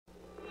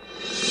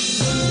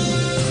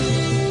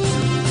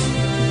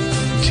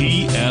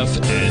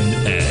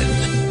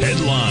TFNN.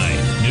 Headline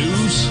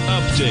News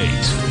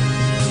Update.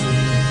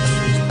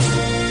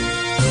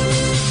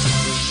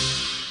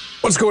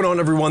 What's going on,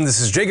 everyone?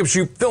 This is Jacob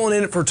Shoup filling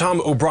in for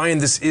Tom O'Brien.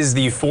 This is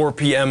the 4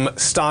 p.m.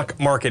 stock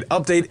market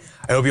update.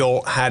 I hope you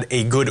all had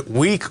a good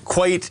week.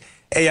 Quite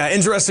a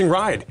interesting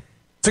ride.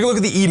 Take a look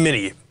at the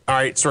E-mini. All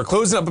right, so we're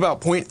closing up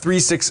about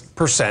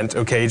 0.36%,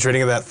 okay,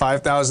 trading at that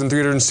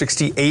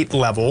 5,368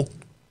 level.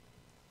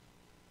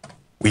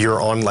 We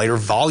are on lighter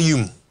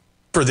volume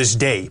for this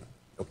day,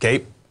 okay?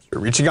 So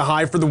we're reaching a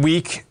high for the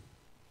week,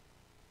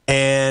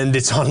 and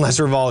it's on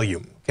lesser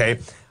volume, okay?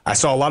 I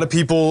saw a lot of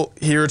people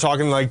here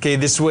talking like, okay,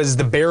 this was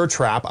the bear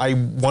trap. I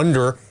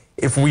wonder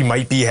if we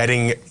might be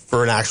heading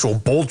for an actual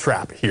bull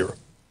trap here.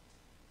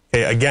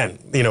 Okay, again,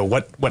 you know,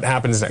 what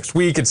happens next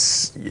week?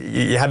 It's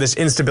you have this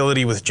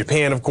instability with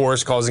Japan, of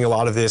course, causing a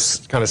lot of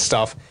this kind of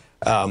stuff.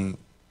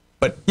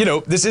 But, you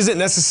know, this isn't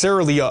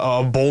necessarily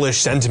a bullish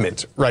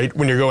sentiment, right?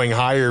 When you're going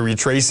higher,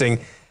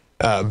 retracing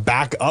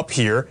back up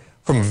here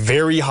from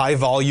very high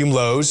volume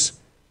lows,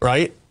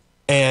 right?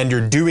 And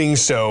you're doing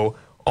so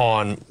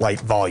on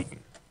light volume.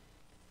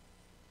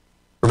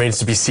 Remains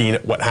to be seen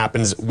what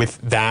happens with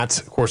that.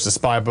 Of course, the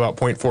SPY up about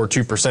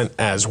 0.42%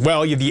 as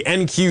well. You have the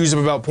NQs of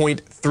about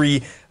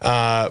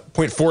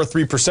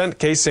 0.43%.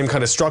 Okay, same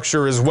kind of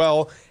structure as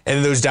well.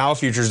 And those Dow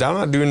futures, Dow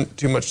not doing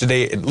too much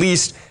today at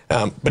least.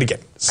 But again,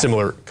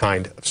 similar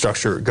kind of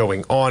structure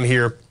going on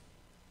here.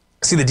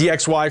 See the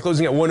DXY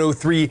closing at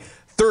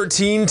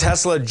 103.13.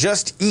 Tesla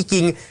just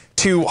eking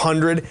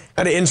 200.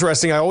 Kind of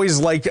interesting. I always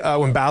like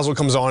when Basil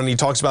comes on and he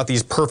talks about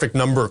these perfect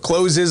number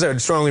closes. I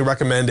would strongly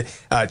recommend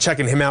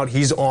checking him out.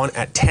 He's on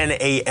at 10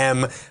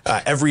 a.m.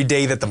 Every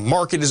day that the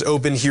market is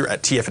open here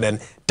at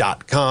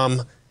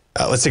TFNN.com.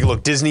 Let's take a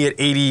look. Disney at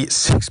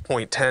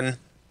 86.10.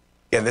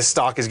 Again, this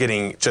stock is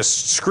getting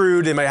just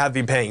screwed. They might have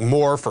to be paying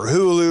more for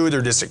Hulu.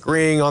 They're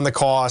disagreeing on the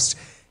cost.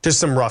 Just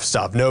some rough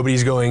stuff.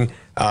 Nobody's going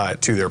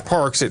to their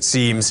parks, it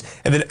seems.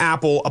 And then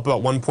Apple up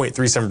about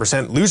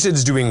 1.37%.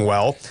 Lucid's doing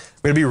well.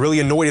 I'm going to be really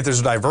annoyed if there's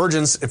a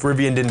divergence if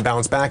Rivian didn't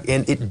bounce back,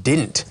 and it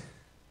didn't.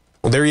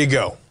 Well, there you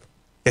go.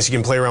 Guess you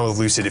can play around with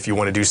Lucid if you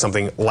want to do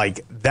something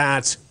like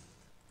that.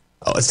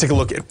 Let's take a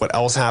look at what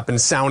else happened.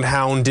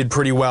 SoundHound did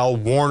pretty well.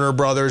 Warner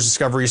Brothers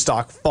Discovery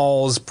stock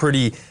falls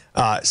pretty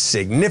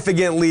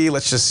significantly.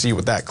 Let's just see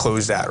what that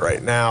closed at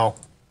right now.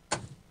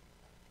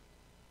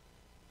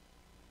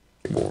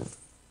 More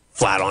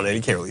flat on it.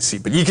 You can't really see,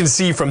 but you can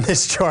see from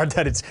this chart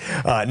that it's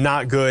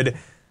not good.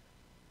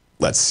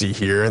 Let's see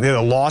here. They had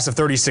a loss of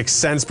 36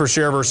 cents per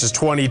share versus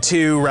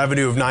 22.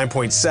 Revenue of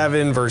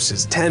 9.7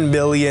 versus 10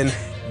 billion.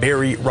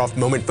 Very rough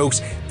moment,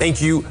 folks.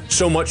 Thank you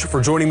so much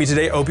for joining me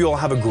today. I hope you all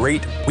have a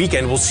great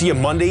weekend. We'll see you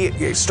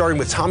Monday, starting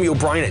with Tommy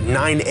O'Brien at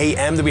 9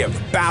 a.m. Then we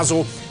have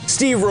Basil,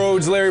 Steve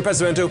Rhodes, Larry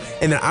Pesavento,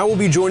 and then I will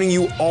be joining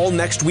you all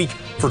next week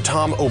for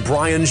Tom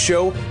O'Brien's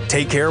show.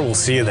 Take care. We'll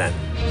see you then.